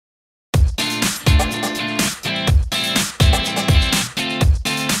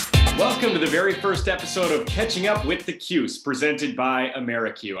very first episode of Catching Up With The Cuse, presented by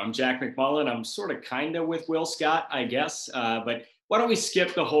AmeriQ. I'm Jack McMullen. I'm sort of kind of with Will Scott, I guess. But why don't we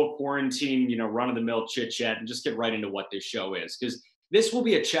skip the whole quarantine, run-of-the-mill chit-chat and just get right into what this show is? Because this will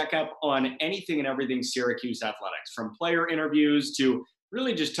be a checkup on anything and everything Syracuse athletics, from player interviews to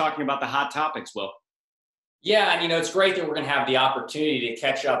really just talking about the hot topics, Will. Yeah, and it's great that we're going to have the opportunity to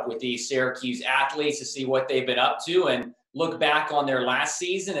catch up with these Syracuse athletes to see what they've been up to and look back on their last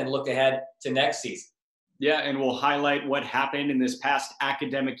season and look ahead to next season. Yeah, and we'll highlight what happened in this past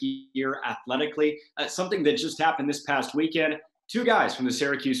academic year athletically. Something that just happened this past weekend. Two guys from the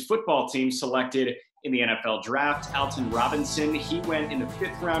Syracuse football team selected in the NFL draft. Alton Robinson, he went in the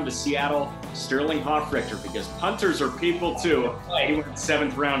 5th round to Seattle. Sterling Hawryschuk, because punters are people too. He went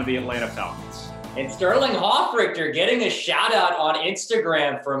 7th round to the Atlanta Falcons. And Sterling Hawryschuk getting a shout out on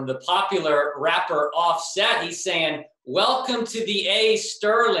Instagram from the popular rapper Offset. He's saying, "Welcome to the A,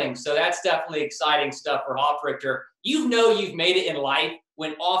 Sterling." So that's definitely exciting stuff for Hawryschuk. You've made it in life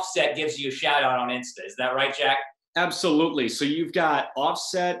when Offset gives you a shout out on Insta. Is that right, Jack? Absolutely. So you've got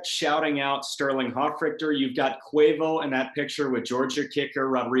Offset shouting out Sterling Hawryschuk. You've got Quavo in that picture with Georgia kicker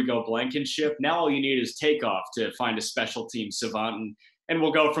Rodrigo Blankenship. Now all you need is Takeoff to find a special team savant, and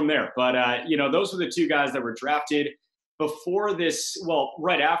we'll go from there. But, those were the two guys that were drafted before this,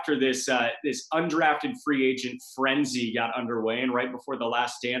 right after this, this undrafted free agent frenzy got underway. And right before The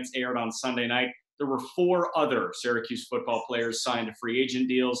Last Dance aired on Sunday night, there were 4 other Syracuse football players signed to free agent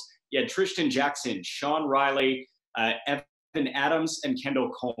deals. You had Tristan Jackson, Sean Riley, Evan Adams, and Kendall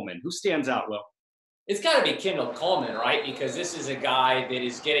Coleman. Who stands out, Will? It's got to be Kendall Coleman, right? Because this is a guy that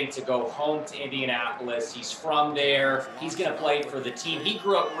is getting to go home to Indianapolis. He's from there. He's going to play for the team he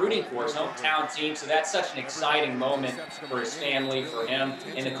grew up rooting for, his hometown team. So that's such an exciting moment for his family, for him.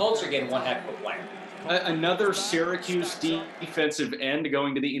 And the Colts are getting one heck of a player. Another Syracuse defensive end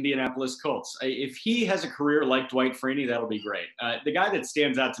going to the Indianapolis Colts. If he has a career like Dwight Freeney, that'll be great. The guy that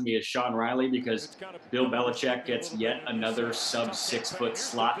stands out to me is Sean Riley, because Bill Belichick gets yet another sub-6-foot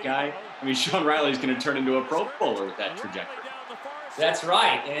slot guy. I mean, Sean Riley's going to turn into a Pro Bowler with that trajectory. That's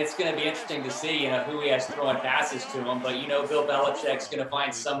right, and it's going to be interesting to see, who he has throwing passes to him. But, Bill Belichick's going to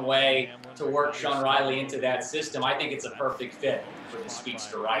find some way to work Sean Riley into that system. I think it's a perfect fit for the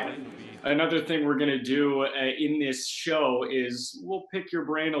speedster Riley. Another thing we're going to do in this show is we'll pick your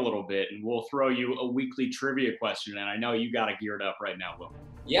brain a little bit, and we'll throw you a weekly trivia question. And I know you got it geared up right now, Will.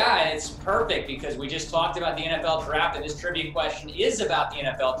 Yeah, and it's perfect because we just talked about the NFL draft, and this trivia question is about the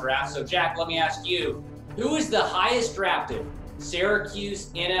NFL draft. So, Jack, let me ask you, who is the highest drafted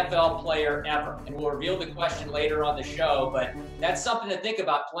Syracuse NFL player ever? And we'll reveal the question later on the show, but that's something to think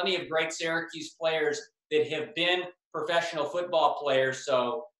about. Plenty of great Syracuse players that have been professional football players.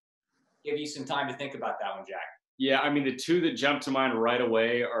 So give you some time to think about that one, Jack. Yeah, I mean, the two that jump to mind right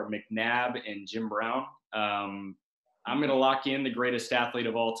away are McNabb and Jim Brown. I'm going to lock in the greatest athlete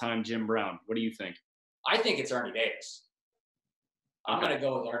of all time, Jim Brown. What do you think? I think it's Ernie Davis. I'm going to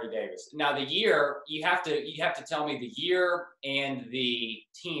go with Ernie Davis. Now, the year, you have to tell me the year and the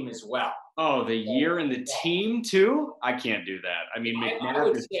team as well. Oh, the year and the team too? I can't do that. I mean,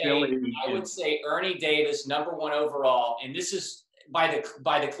 McNabb is Philly. I would say Ernie Davis, number 1 overall, and this is by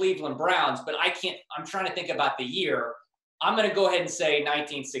the Cleveland Browns, but I'm trying to think about the year. I'm going to go ahead and say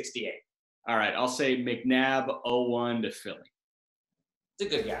 1968. All right, I'll say McNabb 01 to Philly.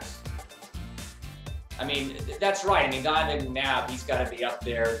 It's a good guess. I mean, that's right. I mean, Donovan McNabb, he's got to be up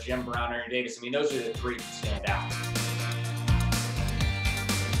there. Jim Brown, Ernie Davis. I mean, those are the 3 that stand out.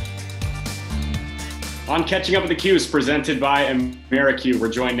 On Catching Up With The Cuse, presented by AmeriQ, we're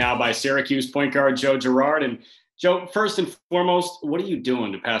joined now by Syracuse point guard Joe Girard. And Joe, first and foremost, what are you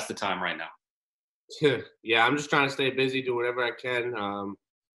doing to pass the time right now? Yeah, I'm just trying to stay busy, do whatever I can. To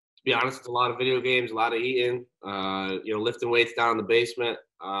be honest, it's a lot of video games, a lot of eating, lifting weights down in the basement.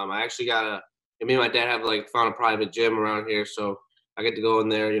 I actually me and my dad have found a private gym around here, so I get to go in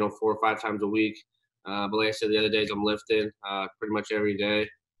there, 4 or 5 times a week. But like I said, the other days I'm lifting pretty much every day,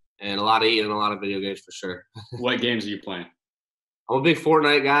 and a lot of eating and a lot of video games for sure. What games are you playing? I'm a big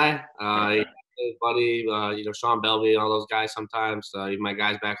Fortnite guy. His buddy, Sean Belby and all those guys sometimes. Even my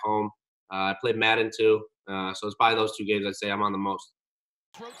guys back home. I play Madden too. So it's probably those 2 games I'd say I'm on the most.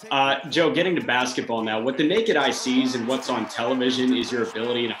 Joe, getting to basketball now, what the naked eye sees and what's on television is your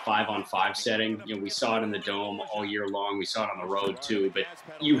ability in a 5-on-5 setting. We saw it in the Dome all year long. We saw it on the road too. But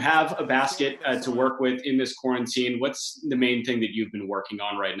you have a basket to work with in this quarantine. What's the main thing that you've been working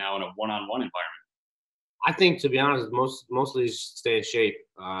on right now in a one-on-one environment? I think, to be honest, mostly just stay in shape.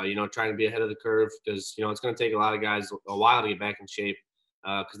 Trying to be ahead of the curve because it's going to take a lot of guys a while to get back in shape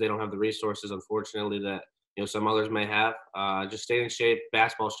because they don't have the resources, unfortunately, that some others may have. Just stay in shape,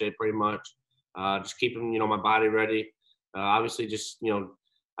 basketball shape, pretty much. just keeping, my body ready. Obviously, just,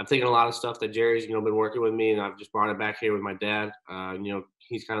 I've taken a lot of stuff that Jerry's, been working with me, and I've just brought it back here with my dad.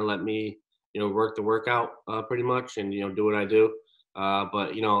 He's kind of let me, work the workout pretty much and, do what I do.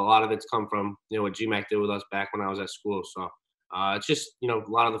 But, a lot of it's come from, what GMAC did with us back when I was at school. So it's just, a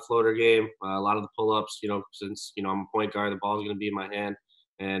lot of the floater game, a lot of the pull-ups, since, I'm a point guard, the ball's going to be in my hand.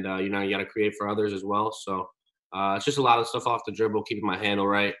 And, you got to create for others as well. So it's just a lot of stuff off the dribble, keeping my handle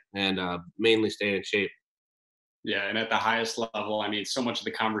right, and mainly staying in shape. Yeah, and at the highest level, I mean, so much of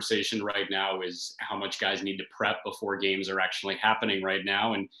the conversation right now is how much guys need to prep before games are actually happening right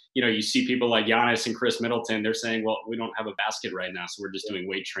now. And, you see people like Giannis and Chris Middleton, they're saying, well, we don't have a basket right now, so we're just doing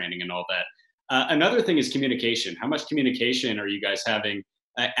weight training and all that. Another thing is communication. How much communication are you guys having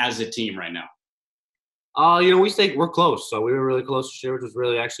as a team right now? We're close. So we were really close this year, which was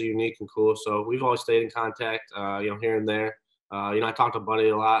really actually unique and cool. So we've always stayed in contact, here and there. I talk to Buddy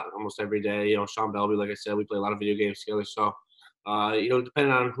a lot, almost every day. Sean Belby, like I said, we play a lot of video games together. So,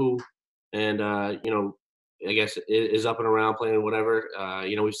 depending on who and, I guess is up and around playing whatever,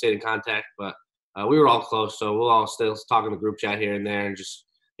 we've stayed in contact, but we were all close. So we'll all still talk in the group chat here and there and just,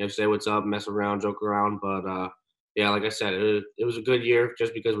 say what's up, mess around, joke around. But, yeah, like I said, it was a good year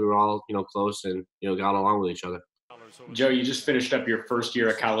just because we were all, close and, got along with each other. Joe, you just finished up your first year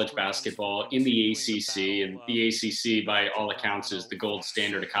of college basketball in the ACC, and the ACC, by all accounts, is the gold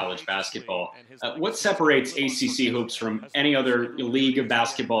standard of college basketball. What separates ACC hoops from any other league of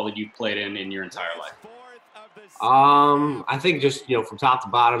basketball that you've played in your entire life? I think just, from top to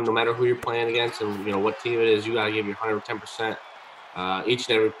bottom, no matter who you're playing against and, what team it is, you got to give your 110% each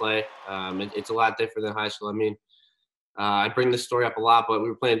and every play. It's a lot different than high school. I mean, I bring this story up a lot, but we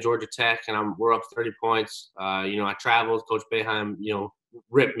were playing Georgia Tech, and we're up 30 points. I traveled. Coach Boeheim,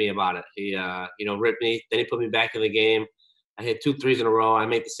 ripped me about it. He, ripped me. Then he put me back in the game. I hit 2 threes in a row. I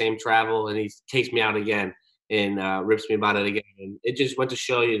make the same travel, and he takes me out again and rips me about it again. And it just went to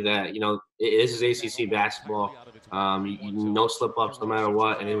show you that, this is ACC basketball. No slip-ups no matter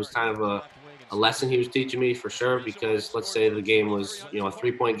what. And it was kind of a lesson he was teaching me for sure, because let's say the game was, a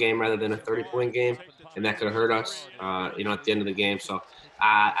 3-point game rather than a 30-point game, and that could have hurt us, at the end of the game. So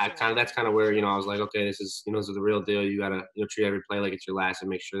that's kind of where, I was like, okay, this is the real deal. You got to, treat every play like it's your last and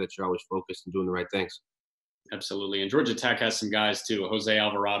make sure that you're always focused and doing the right things. Absolutely. And Georgia Tech has some guys too, Jose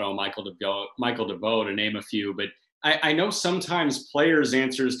Alvarado, Michael DeVoe, to name a few. But I know sometimes players'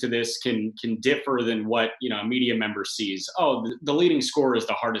 answers to this can differ than what, a media member sees. Oh, the leading scorer is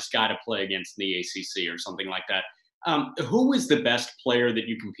the hardest guy to play against in the ACC or something like that. Who was the best player that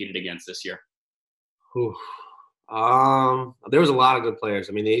you competed against this year? There was a lot of good players.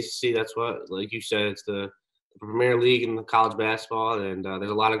 I mean, the ACC, that's what, like you said, it's the premier league in the college basketball, and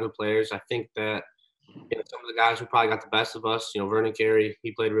there's a lot of good players. I think that some of the guys who probably got the best of us, Vernon Carey,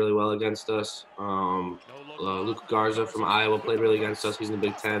 he played really well against us. Luka Garza from Iowa played really against us. He's in the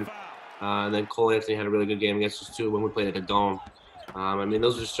Big Ten. And then Cole Anthony had a really good game against us too when we played at the Dome. I mean,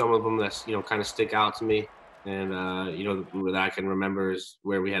 those are some of them that kind of stick out to me, and that I can remember is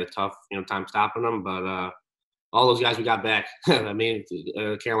where we had a tough time stopping them. But all those guys we got back. I mean,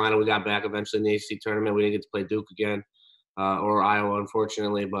 Carolina we got back eventually in the ACC tournament. We didn't get to play Duke again, or Iowa,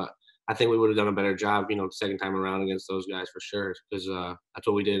 unfortunately. But I think we would have done a better job, the second time around against those guys for sure, because that's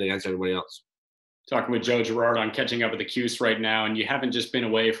what we did against everybody else. Talking with Joe Girard on Catching Up with the Cuse right now, and you haven't just been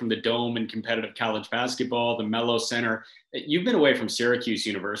away from the Dome and competitive college basketball, the Mello Center. You've been away from Syracuse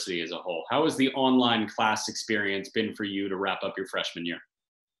University as a whole. How has the online class experience been for you to wrap up your freshman year?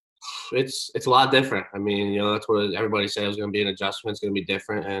 It's a lot different. I mean, that's what everybody said. It was going to be an adjustment. It's going to be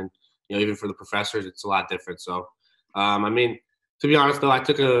different, and even for the professors, it's a lot different. So, I mean, to be honest, though, I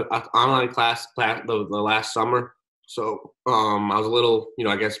took an online class the last summer. So I was a little,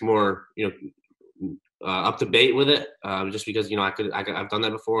 I guess more, up to date with it, just because, I've done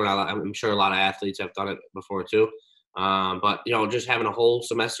that before, and I'm sure a lot of athletes have done it before too. But, just having a whole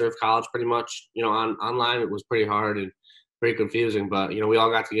semester of college pretty much, online, it was pretty hard and pretty confusing. But, we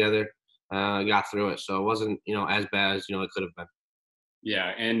all got together, got through it. So it wasn't, as bad as, it could have been.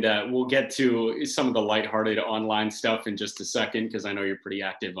 Yeah, and we'll get to some of the lighthearted online stuff in just a second, because I know you're pretty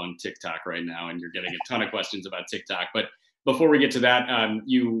active on TikTok right now, and you're getting a ton of questions about TikTok. But before we get to that,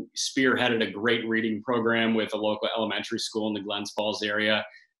 you spearheaded a great reading program with a local elementary school in the Glens Falls area.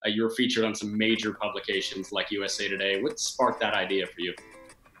 You were featured on some major publications like USA Today. What sparked that idea for you?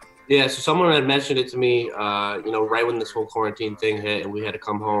 Yeah, so someone had mentioned it to me, right when this whole quarantine thing hit and we had to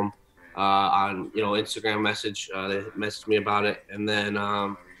come home. On Instagram message, they messaged me about it, and then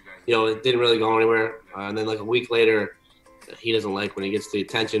it didn't really go anywhere, and then like a week later, he doesn't like when he gets the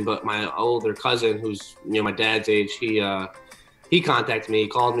attention, but my older cousin, who's my dad's age, he he contacted me. He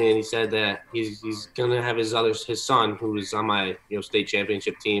called me and he said that he's gonna have his son, who was on my state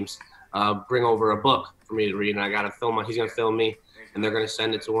championship teams, bring over a book for me to read, and I got to film it. He's gonna film me, and they're gonna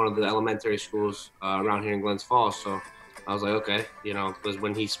send it to one of the elementary schools around here in Glens Falls. So I was like, okay, because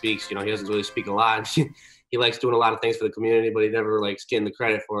when he speaks, he doesn't really speak a lot. He likes doing a lot of things for the community, but he never likes getting the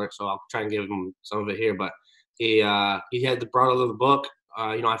credit for it. So I'll try and give him some of it here. But he had brought over the book.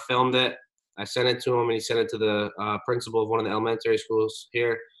 I filmed it. I sent it to him, and he sent it to the principal of one of the elementary schools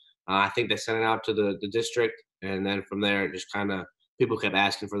here. I think they sent it out to the district, and then from there, it just kind of people kept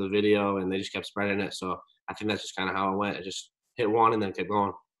asking for the video, and they just kept spreading it. So I think that's just kind of how it went. It just hit one and then kept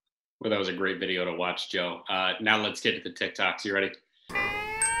going. Well, that was a great video to watch, Joe. Now let's get to the TikToks. You ready?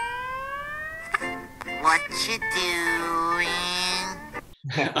 What you doing?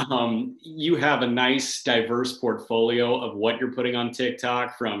 You have a nice, diverse portfolio of what you're putting on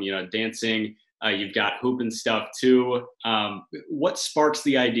TikTok, from dancing. You've got hooping stuff too. What sparks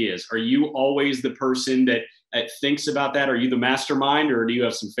the ideas? Are you always the person that thinks about that? Are you the mastermind, or do you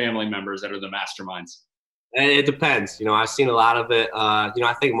have some family members that are the masterminds? It depends. I've seen a lot of it.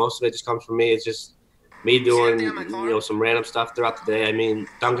 I think most of it just comes from me. It's just me doing, some random stuff throughout the day. I mean,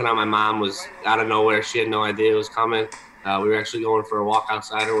 dunking on my mom was out of nowhere. She had no idea it was coming. We were actually going for a walk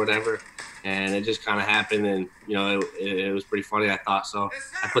outside or whatever, and it just kind of happened. And, it was pretty funny, I thought. So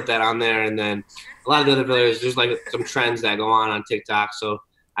I put that on there. And then a lot of the other videos, there's like some trends that go on TikTok. So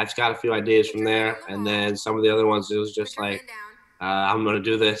I just got a few ideas from there. And then some of the other ones, it was just like, I'm going to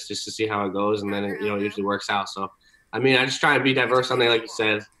do this just to see how it goes. And then it usually works out. So, I mean, I just try to be diverse on there, like you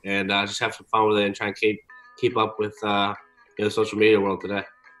said, and just have some fun with it and try and keep up with the social media world today.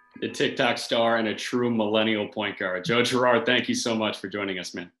 The TikTok star and a true millennial point guard. Joe Girard, thank you so much for joining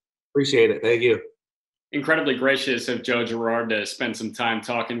us, man. Appreciate it. Thank you. Incredibly gracious of Joe Girard to spend some time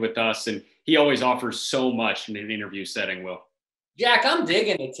talking with us. And he always offers so much in an interview setting, Will. Jack, I'm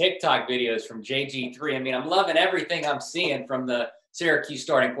digging the TikTok videos from JG3. I mean, I'm loving everything I'm seeing from the Syracuse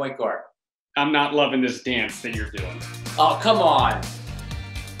starting point guard. I'm not loving this dance that you're doing. Oh, come on.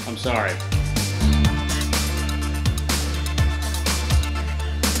 I'm sorry.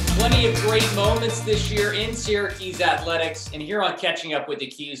 Plenty of great moments this year in Syracuse athletics. And here on Catching Up with the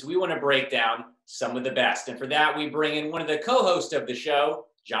Cuse, we want to break down some of the best. And for that, we bring in one of the co-hosts of the show,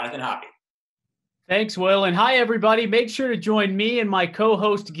 Jonathan Hoppy. Thanks, Will. And hi, everybody. Make sure to join me and my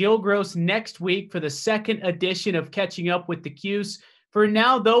co-host Gil Gross next week for the second edition of Catching Up with the Cuse. For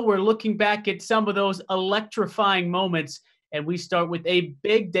now, though, we're looking back at some of those electrifying moments, and we start with a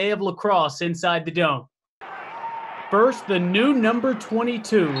big day of lacrosse inside the Dome. First, the new number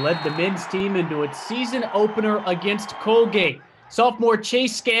 22 led the men's team into its season opener against Colgate. Sophomore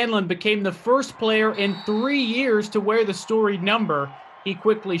Chase Scanlan became the first player in 3 years to wear the storied number. He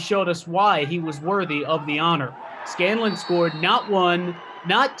quickly showed us why he was worthy of the honor. Scanlan scored not 1,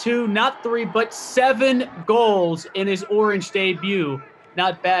 not 2, not 3, but 7 goals in his Orange debut.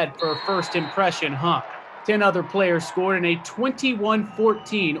 Not bad for a first impression, huh? 10 other players scored in a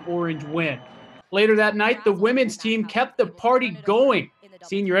 21-14 Orange win. Later that night, the women's team kept the party going.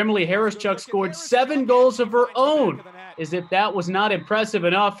 Senior Emily Hawryschuk scored 7 goals of her own. As if that was not impressive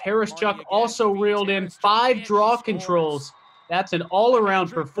enough, Hawryschuk also reeled in 5 draw controls. That's an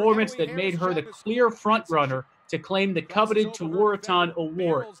all-around performance that made her the clear frontrunner to claim the coveted Tewaaraton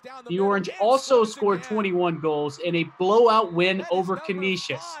Award. The Orange also scored 21 goals in a blowout win over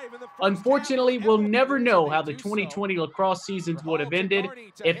Canisius. Unfortunately, we'll never know how the 2020 lacrosse seasons would have ended.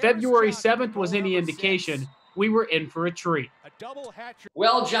 If February 7th was any indication, we were in for a treat.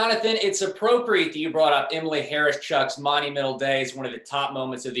 Well, Jonathan, it's appropriate that you brought up Emily Hawryschuk's monumental day as one of the top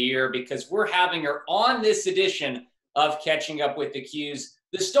moments of the year, because we're having her on this edition of Catching Up with the Cuse,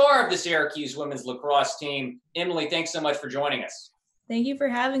 the star of the Syracuse women's lacrosse team. Emily, thanks so much for joining us. Thank you for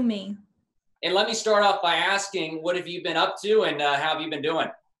having me. And let me start off by asking, what have you been up to, and how have you been doing?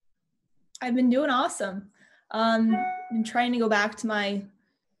 I've been doing awesome. Been trying to go back to my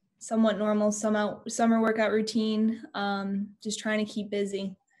somewhat normal summer workout routine, just trying to keep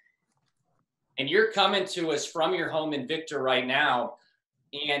busy. And you're coming to us from your home in Victor right now,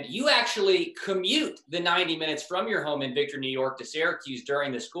 and you actually commute the 90 minutes from your home in Victor, New York to Syracuse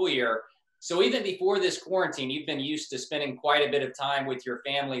during the school year. So even before this quarantine, you've been used to spending quite a bit of time with your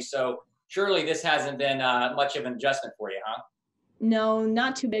family. So surely this hasn't been much of an adjustment for you, huh? No,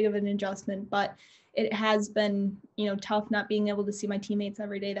 not too big of an adjustment, but it has been, tough not being able to see my teammates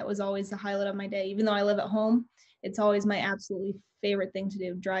every day. That was always the highlight of my day. Even though I live at home, it's always my absolutely favorite thing to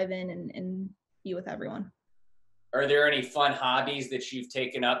do, drive in and be with everyone. Are there any fun hobbies that you've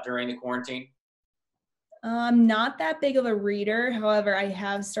taken up during the quarantine? I'm not that big of a reader. However, I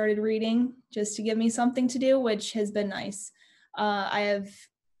have started reading just to give me something to do, which has been nice. I have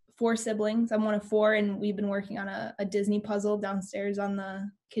 4 siblings. I'm one of 4, and we've been working on a Disney puzzle downstairs on the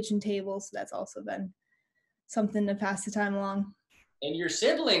kitchen table. So that's also been something to pass the time along. And your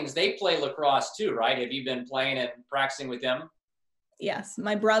siblings, they play lacrosse too, right? Have you been playing and practicing with them? Yes,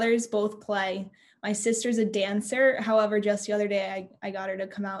 my brothers both play. My sister's a dancer. However, just the other day, I got her to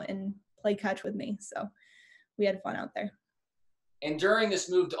come out and play catch with me. So we had fun out there. And during this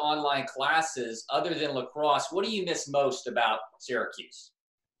move to online classes, other than lacrosse, what do you miss most about Syracuse?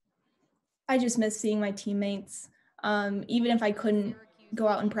 I just miss seeing my teammates. Even if I couldn't go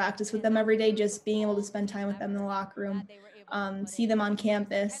out and practice with them every day, just being able to spend time with them in the locker room, see them on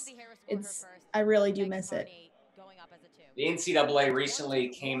campus. I really do miss it. The NCAA recently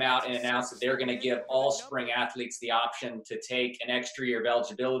came out and announced that they're going to give all spring athletes the option to take an extra year of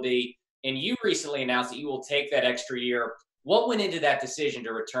eligibility. And you recently announced that you will take that extra year. What went into that decision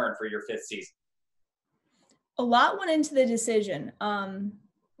to return for your 5th season? A lot went into the decision.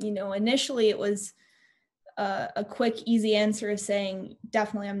 Initially it was a quick, easy answer of saying,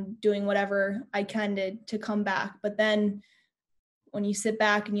 definitely I'm doing whatever I can to come back. But then when you sit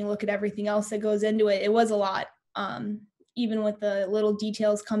back and you look at everything else that goes into it, it was a lot. Even with the little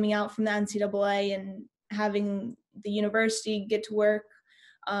details coming out from the NCAA and having the university get to work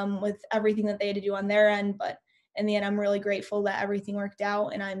with everything that they had to do on their end. But in the end, I'm really grateful that everything worked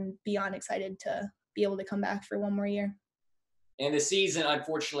out, and I'm beyond excited to be able to come back for one more year. And the season,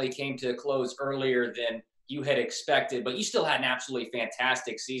 unfortunately, came to a close earlier than you had expected, but you still had an absolutely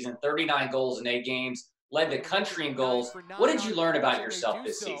fantastic season. 39 goals in 8 games, led the country in goals. What did you learn about yourself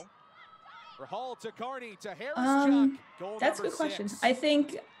this season? That's a good question. I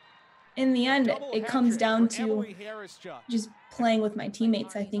think in the end, it comes down to just playing with my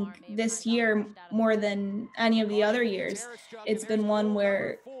teammates. I think this year, more than any of the other years, it's been one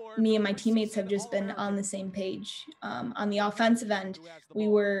where me and my teammates have just been on the same page. On the offensive end, we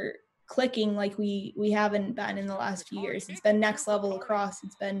were clicking like we haven't been in the last few years. It's been next level lacrosse.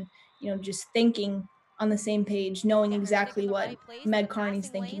 It's been, just thinking on the same page, knowing exactly what Meg Carney's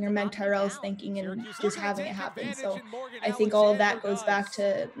thinking or Meg Tyrell's thinking, and just having it happen. So I think all of that goes back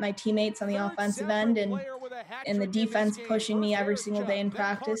to my teammates on the offensive end and the defense pushing me every single day in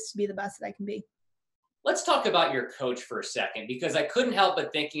practice to be the best that I can be. Let's talk about your coach for a second, because I couldn't help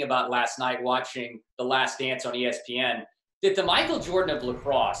but thinking about last night watching The Last Dance on ESPN, that the Michael Jordan of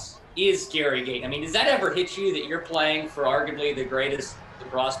lacrosse is Gary Gait. I mean, does that ever hit you that you're playing for arguably the greatest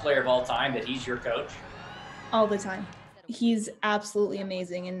lacrosse player of all time, that he's your coach? All the time. He's absolutely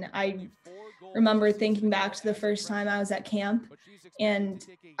amazing. And I remember thinking back to the first time I was at camp, and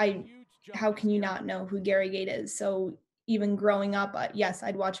how can you not know who Gary Gait is? So even growing up, yes,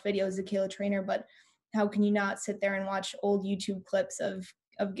 I'd watch videos of Kayla Trainer, but how can you not sit there and watch old YouTube clips of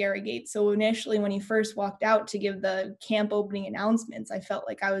Gary Gait? So initially when he first walked out to give the camp opening announcements, I felt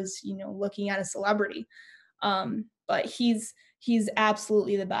like I was, looking at a celebrity. But he's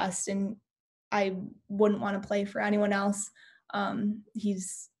absolutely the best, and I wouldn't want to play for anyone else.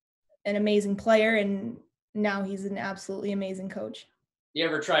 He's an amazing player, and now he's an absolutely amazing coach. You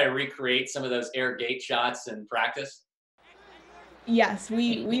ever try to recreate some of those air gate shots in practice? Yes,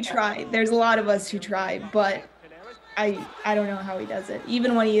 we try. There's a lot of us who try, but I don't know how he does it.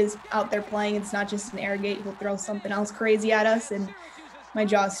 Even when he is out there playing, it's not just an air gate. He'll throw something else crazy at us, and my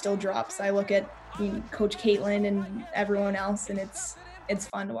jaw still drops. I look at Coach Caitlin and everyone else, and it's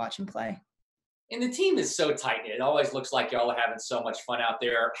fun to watch him play. And the team is so tight-knit. It always looks like y'all are having so much fun out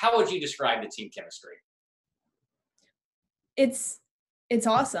there. How would you describe the team chemistry? It's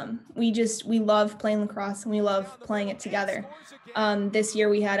awesome. We love playing lacrosse, and we love playing it together. This year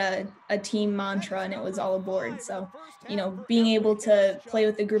we had a team mantra, and it was all aboard. So, being able to play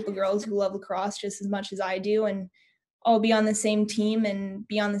with a group of girls who love lacrosse just as much as I do, and all be on the same team and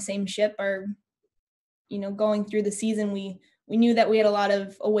be on the same ship, are, going through the season, we knew that we had a lot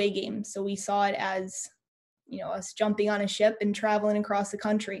of away games. So we saw it as, us jumping on a ship and traveling across the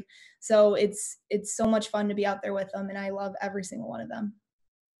country. So it's so much fun to be out there with them, and I love every single one of them.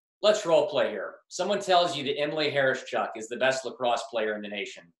 Let's role play here. Someone tells you that Emily Hawryschuk is the best lacrosse player in the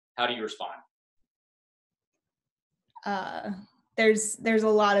nation. How do you respond? There's a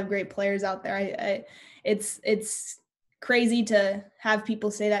lot of great players out there. It's crazy to have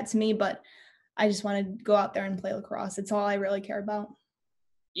people say that to me, but I just want to go out there and play lacrosse. It's all I really care about.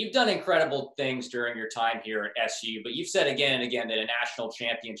 You've done incredible things during your time here at SU, but you've said again and again that a national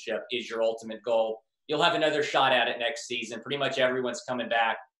championship is your ultimate goal. You'll have another shot at it next season. Pretty much everyone's coming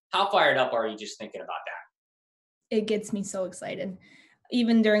back. How fired up are you just thinking about that? It gets me so excited.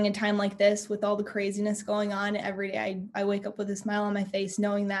 Even during a time like this, with all the craziness going on every day, I wake up with a smile on my face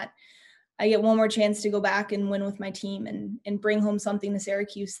knowing that I get one more chance to go back and win with my team and bring home something to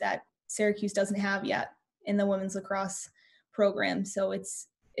Syracuse that Syracuse doesn't have yet in the women's lacrosse program. So it's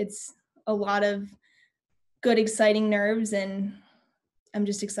a lot of good, exciting nerves, and I'm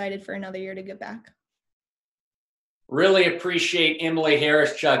just excited for another year to get back. Really appreciate Emily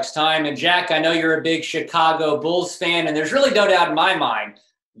Hawryschuk's time. And Jack, I know you're a big Chicago Bulls fan, and there's really no doubt in my mind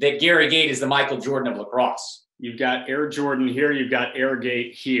that Gary Gait is the Michael Jordan of lacrosse. You've got Air Jordan here, you've got Air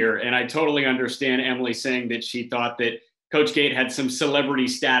Gait here. And I totally understand Emily saying that she thought that Coach Gait had some celebrity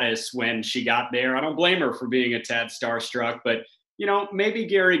status when she got there. I don't blame her for being a tad starstruck, but maybe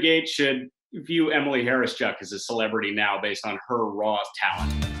Gary Gait should view Emily Hawryschuk as a celebrity now based on her raw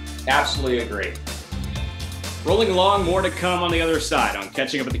talent. Absolutely agree. Rolling along, more to come on the other side on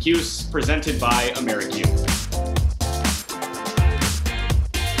Catching Up with the Cuse, presented by AmeriQ.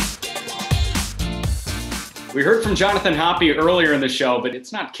 We heard from Jonathan Hoppe earlier in the show, but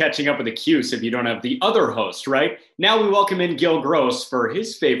it's not Catching Up with the Cuse if you don't have the other host, right? Now we welcome in Gil Gross for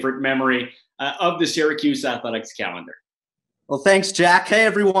his favorite memory of the Syracuse Athletics calendar. Well, thanks, Jack. Hey,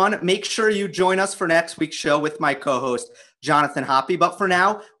 everyone. Make sure you join us for next week's show with my co-host, Jonathan Hoppe. But for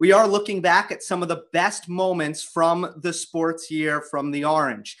now, we are looking back at some of the best moments from the sports year from the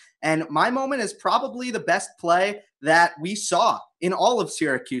Orange. And my moment is probably the best play that we saw in all of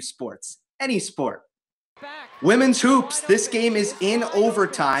Syracuse sports, any sport. Women's hoops. This game is in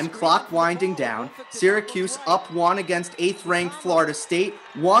overtime, clock winding down. Syracuse up 1 against 8th-ranked Florida State.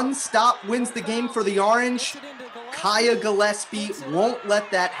 One stop wins the game for the Orange. Kaya Gillespie won't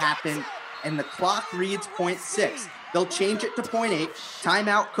let that happen, and the clock reads 0.6. They'll change it to 0.8.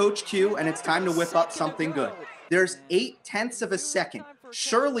 Timeout, Coach Q, and it's time to whip up something good. There's 0.8 of a second.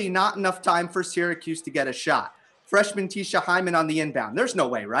 Surely not enough time for Syracuse to get a shot. Freshman Tisha Hyman on the inbound. There's no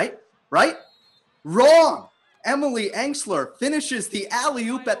way, right? Right? Wrong! Emily Engstler finishes the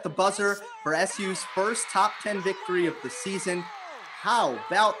alley-oop at the buzzer for SU's first top 10 victory of the season. How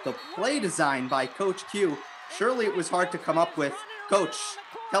about the play design by Coach Q? Surely it was hard to come up with. Coach,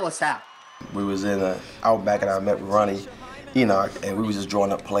 tell us how. We was in a Outback, and I met Ronnie Enoch, and we was just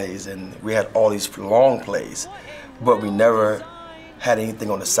drawing up plays, and we had all these long plays, but we never had anything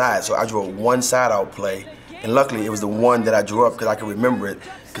on the side. So I drew one side-out play, and luckily it was the one that I drew up because I could remember it.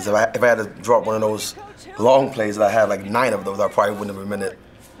 Because if I had to draw up one of those long plays that I had like 9 of those, I probably wouldn't have remembered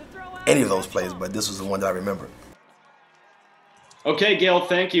any of those plays, but this was the one that I remembered. Okay, Gail,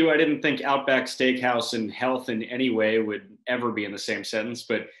 thank you. I didn't think Outback Steakhouse and health in any way would ever be in the same sentence,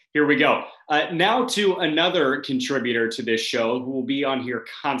 but here we go. Now to another contributor to this show who will be on here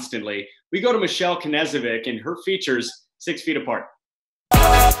constantly. We go to Michelle Knezovic and her features 6 Feet Apart.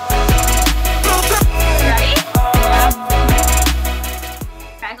 Ready?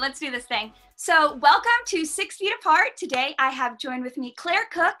 Okay, let's do this thing. So welcome to 6 Feet Apart. Today I have joined with me Claire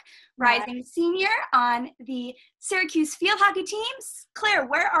Cook, rising senior on the Syracuse field hockey teams. Claire,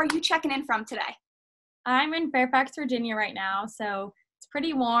 where are you checking in from today? I'm in Fairfax, Virginia right now, so it's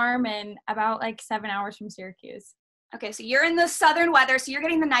pretty warm and about like 7 hours from Syracuse. Okay, so you're in the southern weather, so you're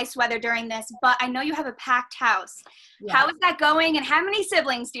getting the nice weather during this, but I know you have a packed house. Yeah. How is that going, and how many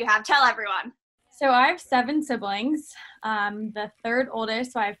siblings do you have? Tell everyone. So I have 7 siblings. The third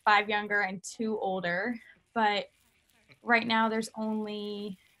oldest, so I have 5 younger and 2 older, but right now there's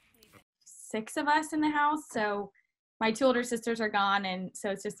only 6 of us in the house, so my 2 older sisters are gone, and so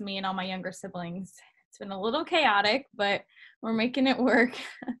it's just me and all my younger siblings. It's been a little chaotic, but we're making it work.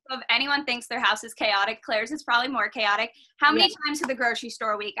 So if anyone thinks their house is chaotic, Claire's is probably more chaotic. How many times to the grocery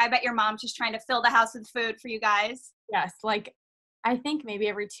store a week? I bet your mom's just trying to fill the house with food for you guys. Yes, like I think maybe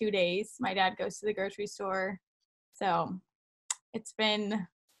every 2 days my dad goes to the grocery store. So it's been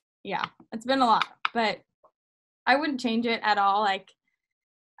a lot, but I wouldn't change it at all. Like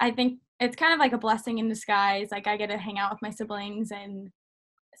I think it's kind of like a blessing in disguise. Like I get to hang out with my siblings and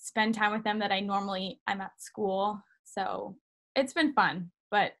spend time with them that I'm at school. So it's been fun,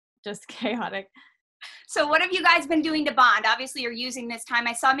 but just chaotic. So what have you guys been doing to bond? Obviously you're using this time.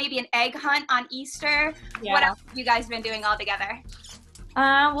 I saw maybe an egg hunt on Easter. Yeah. What else have you guys been doing all together?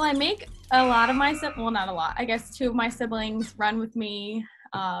 Well, I make a lot of my well, not a lot. I guess 2 of my siblings run with me,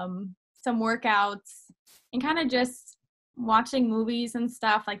 some workouts, and kind of just watching movies and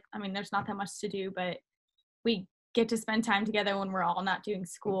stuff. Like, I mean, there's not that much to do, but we get to spend time together when we're all not doing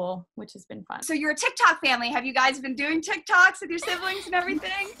school, which has been fun. So you're a TikTok family. Have you guys been doing TikToks with your siblings and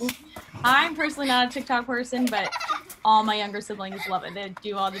everything? I'm personally not a TikTok person, but all my younger siblings love it. They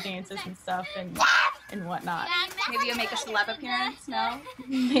do all the dances and stuff and whatnot. Maybe you'll make a celeb appearance, no?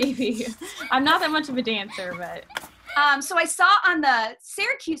 Maybe. I'm not that much of a dancer, but. So I saw on the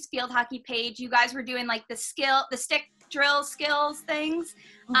Syracuse field hockey page, you guys were doing like the stick drill skills things.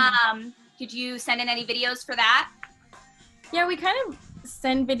 Do Did you send in any videos for that? Yeah, we kind of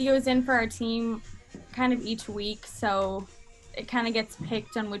send videos in for our team kind of each week, so it kind of gets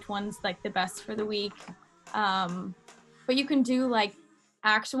picked on which one's like the best for the week. But you can do like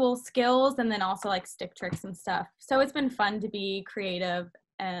actual skills and then also like stick tricks and stuff. So it's been fun to be creative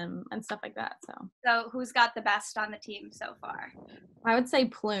and stuff like that. So who's got the best on the team so far? I would say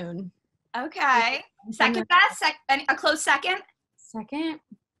Ploon. Okay. Second best? A close second? Second?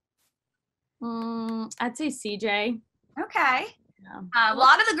 I'd say CJ. Okay. Yeah. A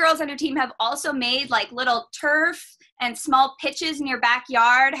lot of the girls on your team have also made like little turf and small pitches in your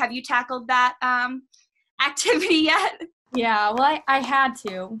backyard. Have you tackled that activity yet? Yeah, well, I had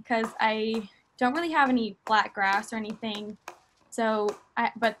to because I don't really have any flat grass or anything. So,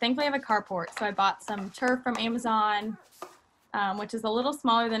 but thankfully I have a carport. So I bought some turf from Amazon, which is a little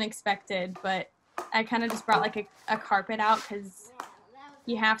smaller than expected, but I kind of just brought like a carpet out because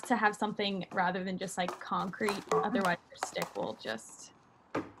you have to have something rather than just like concrete. Otherwise your stick will just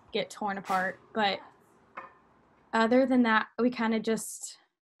get torn apart. But other than that, we kind of just,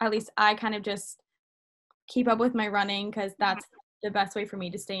 at least I kind of just keep up with my running because that's the best way for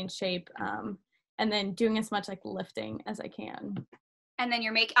me to stay in shape. And then doing as much like lifting as I can. And then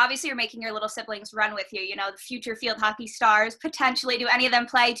you're making your little siblings run with you, you know, the future field hockey stars, potentially. Do any of them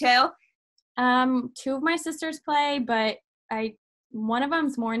play too? Two of my sisters play, but one of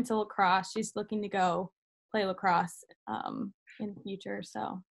them's more into lacrosse. She's looking to go play lacrosse in the future,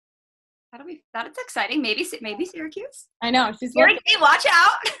 so. That's exciting. Maybe Syracuse. I know. She's watch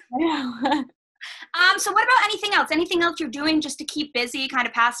out. I know. So what about anything else? Anything else you're doing just to keep busy, kind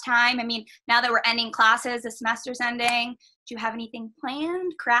of pass time? I mean, now that we're ending classes, the semester's ending, do you have anything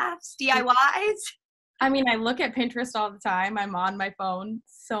planned? Crafts, DIYs? I mean, I look at Pinterest all the time. I'm on my phone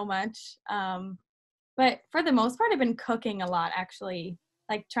so much. But for the most part, I've been cooking a lot, actually,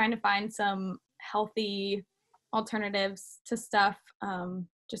 like trying to find some healthy alternatives to stuff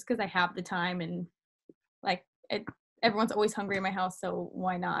just because I have the time and like everyone's always hungry in my house, so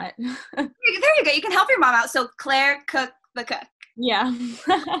why not? There you go. You can help your mom out. So Claire, cook the cook. Yeah.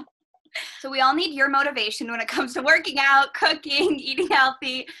 So we all need your motivation when it comes to working out, cooking, eating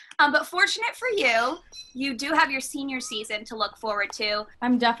healthy. But fortunate for you, you do have your senior season to look forward to.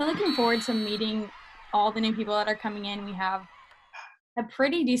 I'm definitely looking forward to meeting all the new people that are coming in. We have a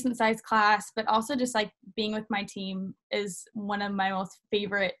pretty decent sized class, but also just like being with my team is one of my most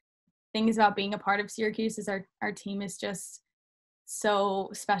favorite things about being a part of Syracuse is our team is just so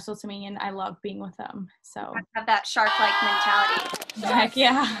special to me and I love being with them. So have that shark-like mentality. Heck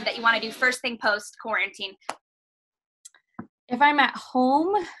yeah. That you want to do first thing post quarantine. If I'm at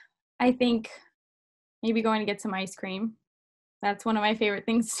home, I think maybe going to get some ice cream. That's one of my favorite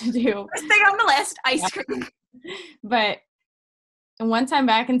things to do. First thing on the list, ice cream. But once I'm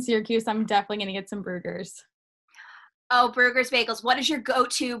back in Syracuse, I'm definitely going to get some Brugger's. Oh, Brugger's Bagels. What is your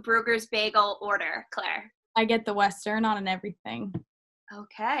go-to Brugger's Bagel order, Claire? I get the Western on and everything.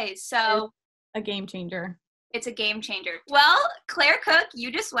 Okay, so. It's a game changer. It's a game changer. Well, Claire Cook,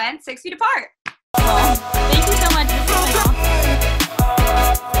 you just went 6 feet apart. Oh, thank you so much. This has been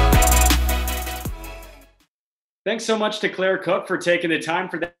awesome. Thanks so much to Claire Cook for taking the time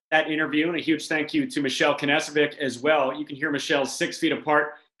for that interview, and a huge thank you to Michelle Knezovic as well. You can hear Michelle's 6 feet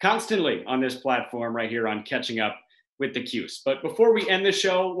apart constantly on this platform right here on Catching Up with the Cuse. But before we end the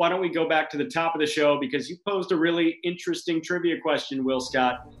show, why don't we go back to the top of the show because you posed a really interesting trivia question, Will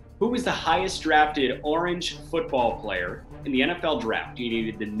Scott. Who was the highest drafted Orange football player in the NFL draft? You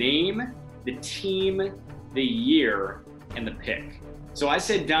needed the name, the team, the year, and the pick. So I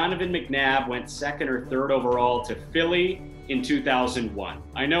said Donovan McNabb went second or third overall to Philly in 2001.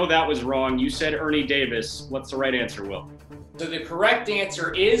 I know that was wrong. You said Ernie Davis. What's the right answer, Will? So the correct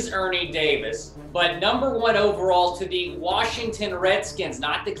answer is Ernie Davis, but number one overall to the Washington Redskins,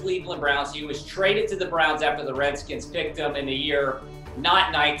 not the Cleveland Browns. He was traded to the Browns after the Redskins picked him in the year,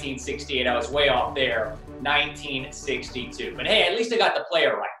 not 1968. I was way off there, 1962. But hey, at least I got the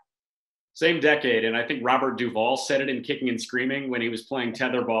player right. Same decade, and I think Robert Duvall said it in Kicking and Screaming when he was playing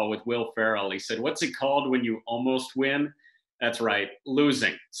tetherball with Will Ferrell. He said, "What's it called when you almost win?" That's right,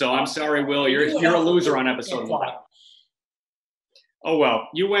 losing. So I'm sorry, Will, you're a loser on episode 1. Oh, well,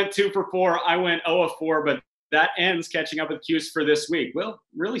 you went 2 for 4. I went 0 of 4, but that ends Catching Up with Cuse for this week. Will,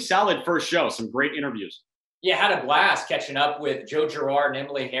 really solid first show. Some great interviews. Yeah, had a blast catching up with Joseph Girard and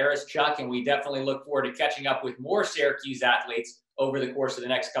Emily Hawryschuk, and we definitely look forward to catching up with more Syracuse athletes over the course of the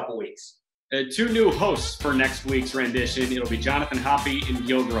next couple weeks. 2 new hosts for next week's rendition. It'll be Jonathan Hoppe and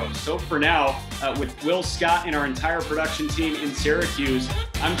Gil Gross. So for now, with Will Scott and our entire production team in Syracuse,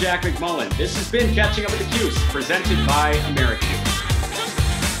 I'm Jack McMullen. This has been Catching Up with the Cuse, presented by Americue.